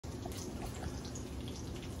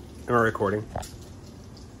Am I recording?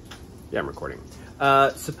 Yeah, I'm recording.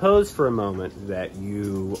 Suppose for a moment that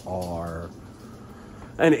you are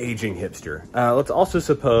an aging hipster. Let's also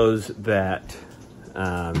suppose that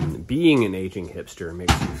being an aging hipster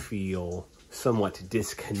makes you feel somewhat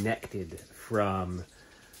disconnected from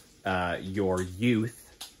your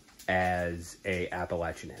youth as a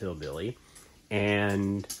Appalachian hillbilly,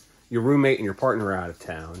 and your roommate and your partner are out of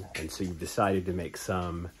town, and so you've decided to make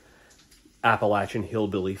some Appalachian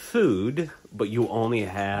hillbilly food, but you only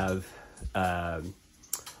have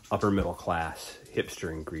upper middle class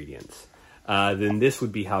hipster ingredients. Then this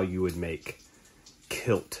would be how you would make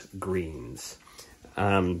kilt greens.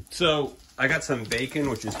 So I got some bacon,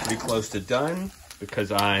 which is pretty close to done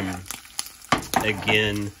because I'm,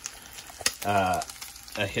 again, a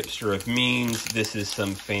hipster of means. This is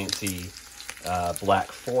some fancy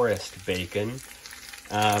Black Forest bacon,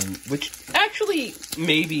 which actually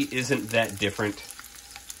maybe isn't that different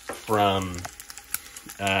from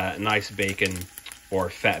nice bacon or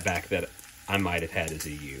fatback that I might have had as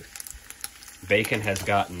a youth. Bacon has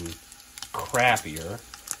gotten crappier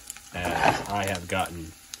as I have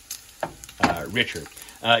gotten richer.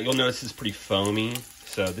 You'll notice it's pretty foamy,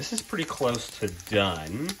 so this is pretty close to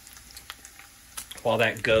done. While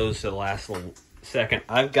that goes to the last little second,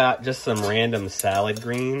 I've got just some random salad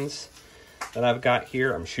greens that I've got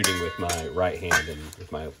here. I'm shooting with my right hand and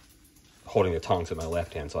with my holding the tongs with my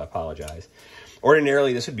left hand, so I apologize.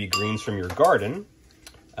 Ordinarily, this would be greens from your garden,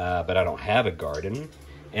 but I don't have a garden,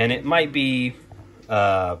 and it might be,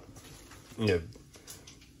 white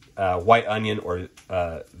onion or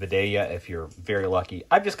Vidalia if you're very lucky.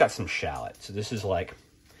 I've just got some shallot, so this is like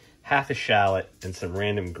half a shallot and some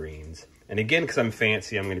random greens. And again, because I'm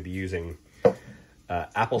fancy, I'm going to be using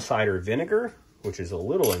apple cider vinegar, which is a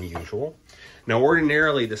little unusual. Now,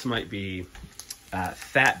 ordinarily, this might be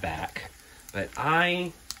fatback, but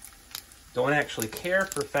I don't actually care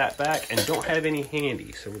for fatback and don't have any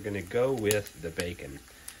handy, so we're going to go with the bacon.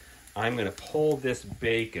 I'm going to pull this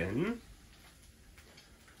bacon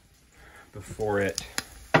before it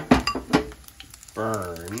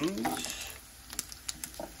burns.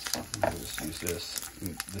 I'll just use this.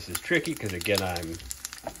 This is tricky because, again, I'm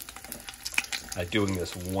doing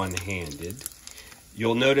this one-handed.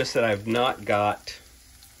 You'll notice that I've not got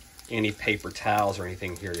any paper towels or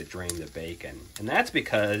anything here to drain the bacon. And that's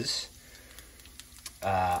because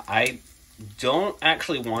I don't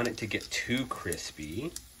actually want it to get too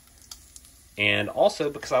crispy. And also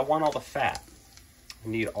because I want all the fat. I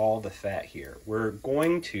need all the fat here. We're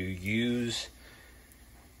going to use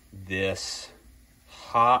this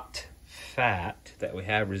hot fat that we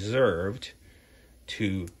have reserved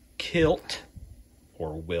to kilt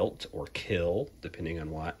or wilt or kill, depending on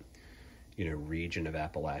what region of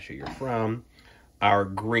Appalachia you're from, our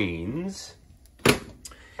greens.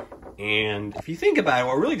 And if you think about it,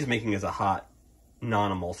 what we're really just making is a hot,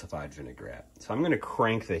 non-emulsified vinaigrette. So I'm going to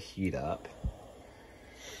crank the heat up.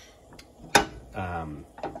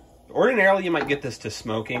 Ordinarily, you might get this to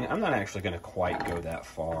smoking. I'm not actually going to quite go that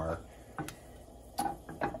far.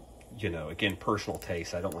 Again, personal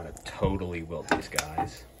taste. I don't want to totally wilt these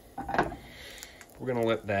guys. We're going to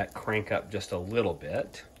let that crank up just a little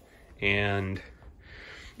bit. And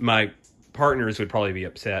my partners would probably be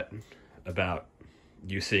upset about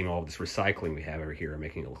you seeing all this recycling we have over here and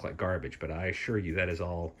making it look like garbage. But I assure you that is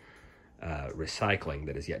all recycling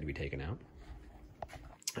that is yet to be taken out.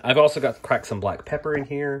 I've also got cracked some black pepper in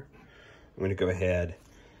here. I'm going to go ahead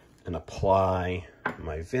and apply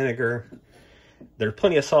my vinegar. There's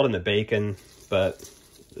plenty of salt in the bacon, but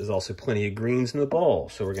there's also plenty of greens in the bowl,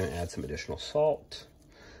 so we're going to add some additional salt.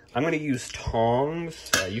 I'm going to use tongs.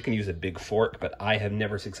 You can use a big fork, but I have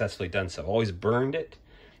never successfully done so. I've always burned it,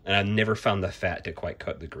 and I've never found the fat to quite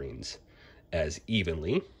cut the greens as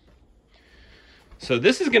evenly. So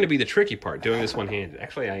this is going to be the tricky part, doing this one-handed.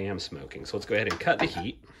 Actually, I am smoking, so let's go ahead and cut the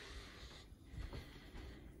heat.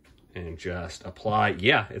 And just apply,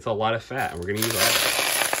 yeah, it's a lot of fat, and we're going to use all that.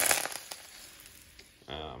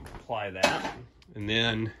 Apply that, and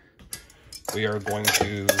then we are going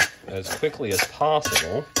to, as quickly as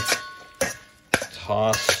possible,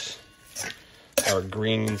 toss our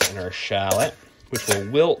greens and our shallot, which will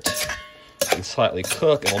wilt and slightly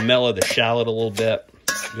cook. It will mellow the shallot a little bit.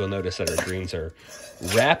 You'll notice that our greens are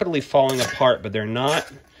rapidly falling apart, but they're not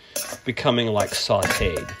becoming like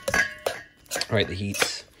sauteed. All right, the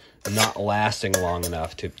heat's not lasting long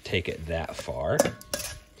enough to take it that far.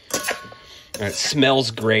 All right, it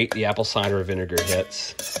smells great. The apple cider vinegar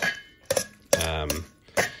hits.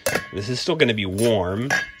 This is still going to be warm,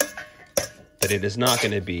 but it is not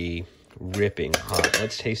going to be ripping hot.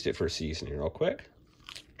 Let's taste it for seasoning real quick.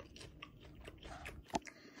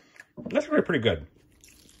 That's really pretty good.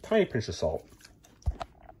 Tiny pinch of salt.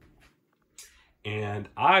 And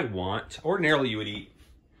I want, ordinarily you would eat,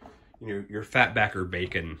 you know, your fatback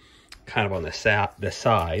bacon kind of on the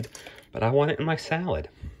side, but I want it in my salad.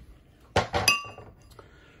 So I'm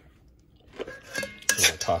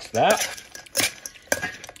gonna toss that.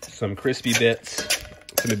 Some crispy bits,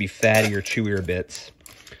 some maybe fattier, chewier bits,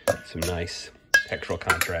 some nice textural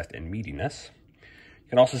contrast and meatiness. You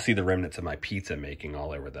can also see the remnants of my pizza making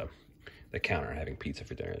all over the counter, having pizza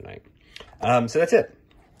for dinner tonight. So that's it.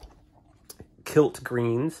 Kilt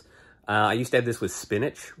greens. I used to have this with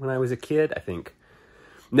spinach when I was a kid. I think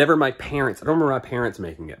never my parents, I don't remember my parents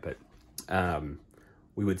making it, but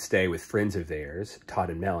we would stay with friends of theirs,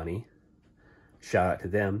 Todd and Melanie. Shout out to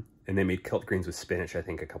them. And they made kilt greens with spinach, I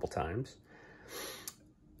think, a couple times.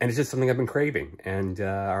 And it's just something I've been craving. And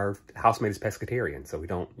our housemate is pescatarian, so we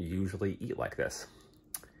don't usually eat like this.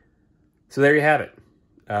 So there you have it.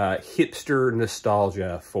 Hipster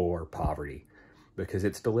nostalgia for poverty, because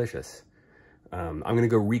it's delicious. I'm going to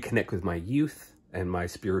go reconnect with my youth and my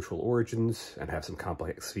spiritual origins and have some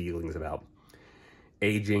complex feelings about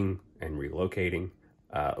aging and relocating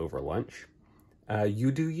over lunch.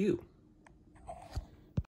 You do you.